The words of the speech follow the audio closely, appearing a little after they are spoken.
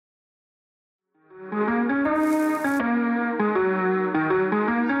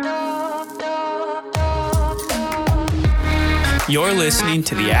You're listening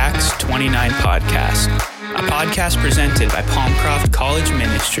to the Acts 29 podcast, a podcast presented by Palmcroft College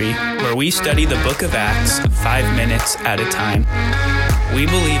Ministry, where we study the book of Acts 5 minutes at a time. We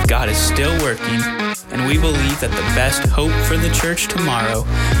believe God is still working, and we believe that the best hope for the church tomorrow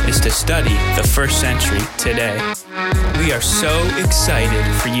is to study the first century today. We are so excited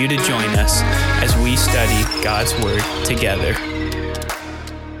for you to join us as we study God's Word together.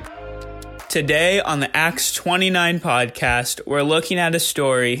 Today on the Acts 29 podcast, we're looking at a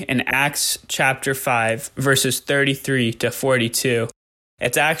story in Acts chapter 5, verses 33 to 42.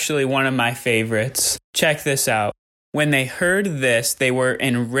 It's actually one of my favorites. Check this out. When they heard this, they were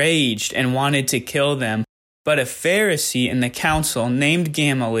enraged and wanted to kill them. But a Pharisee in the council named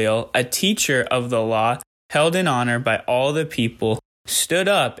Gamaliel, a teacher of the law, held in honor by all the people, stood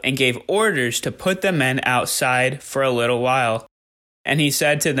up and gave orders to put the men outside for a little while. And he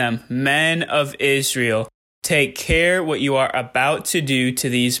said to them, "Men of Israel, take care what you are about to do to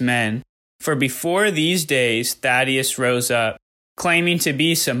these men. For before these days Thaddeus rose up, claiming to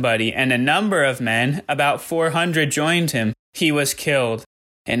be somebody, and a number of men, about 400, joined him. He was killed,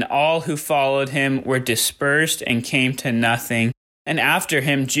 and all who followed him were dispersed and came to nothing. And after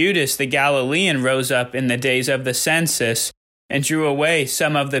him Judas the Galilean rose up in the days of the census, and drew away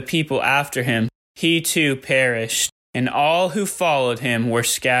some of the people after him. He too perished, and all who followed him were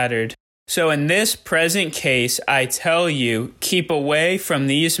scattered. So in this present case, I tell you, keep away from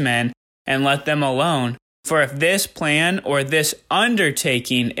these men and let them alone. For if this plan or this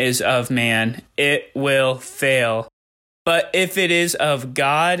undertaking is of man, it will fail. But if it is of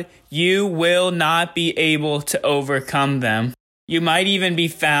God, you will not be able to overcome them. You might even be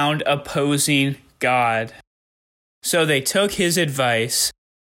found opposing God." So they took his advice.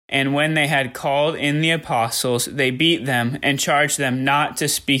 And when they had called in the apostles, they beat them and charged them not to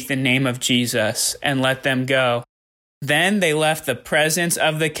speak the name of Jesus, and let them go. Then they left the presence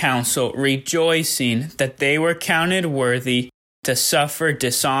of the council, rejoicing that they were counted worthy to suffer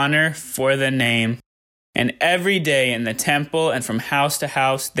dishonor for the name. And every day in the temple and from house to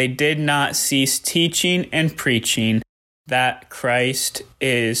house, they did not cease teaching and preaching that Christ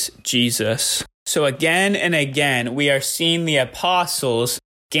is Jesus. So again and again, we are seeing the apostles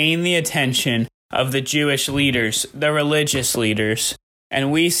gain the attention of the Jewish leaders, the religious leaders.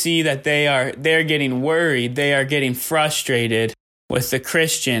 And we see that they're getting worried, they are getting frustrated with the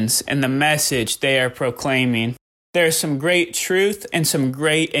Christians and the message they are proclaiming. There's some great truth and some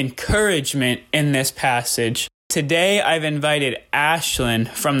great encouragement in this passage. Today I've invited Ashlyn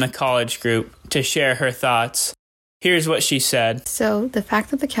from the college group to share her thoughts. Here's what she said. So, the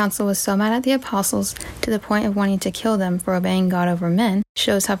fact that the council was so mad at the apostles to the point of wanting to kill them for obeying God over men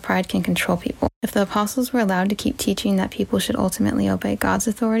shows how pride can control people. If the apostles were allowed to keep teaching that people should ultimately obey God's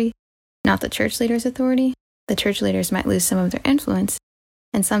authority, not the church leaders' authority, the church leaders might lose some of their influence,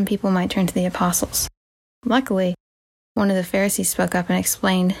 and some people might turn to the apostles. Luckily, one of the Pharisees spoke up and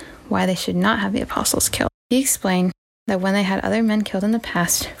explained why they should not have the apostles killed. He explained that when they had other men killed in the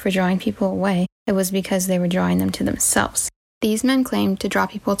past for drawing people away, it was because they were drawing them to themselves. These men claimed to draw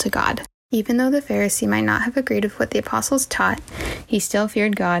people to God. Even though the Pharisee might not have agreed with what the apostles taught, he still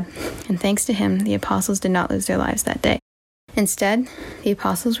feared God, and thanks to him, the apostles did not lose their lives that day. Instead, the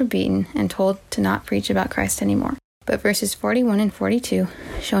apostles were beaten and told to not preach about Christ anymore. But verses 41 and 42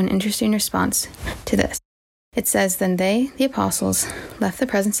 show an interesting response to this. It says, "Then they, the apostles, left the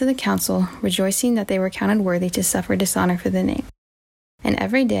presence of the council, rejoicing that they were counted worthy to suffer dishonor for the name. And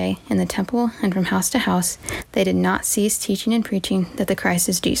every day, in the temple and from house to house, they did not cease teaching and preaching that the Christ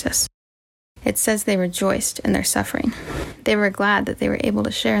is Jesus." It says they rejoiced in their suffering. They were glad that they were able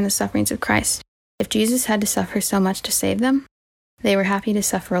to share in the sufferings of Christ. If Jesus had to suffer so much to save them, they were happy to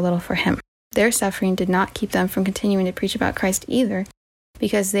suffer a little for him. Their suffering did not keep them from continuing to preach about Christ either,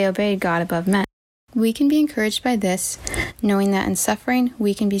 because they obeyed God above men. We can be encouraged by this, knowing that in suffering,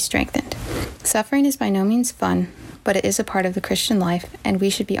 we can be strengthened. Suffering is by no means fun, but it is a part of the Christian life, and we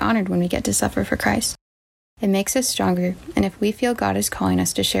should be honored when we get to suffer for Christ. It makes us stronger, and if we feel God is calling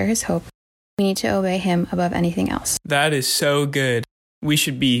us to share his hope, we need to obey him above anything else. That is so good. We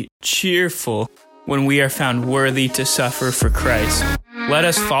should be cheerful when we are found worthy to suffer for Christ. Let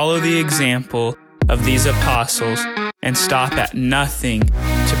us follow the example of these apostles and stop at nothing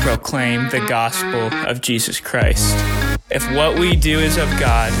to proclaim the gospel of Jesus Christ. If what we do is of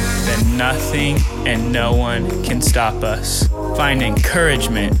God, then nothing and no one can stop us. Find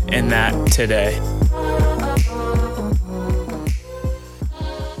encouragement in that today.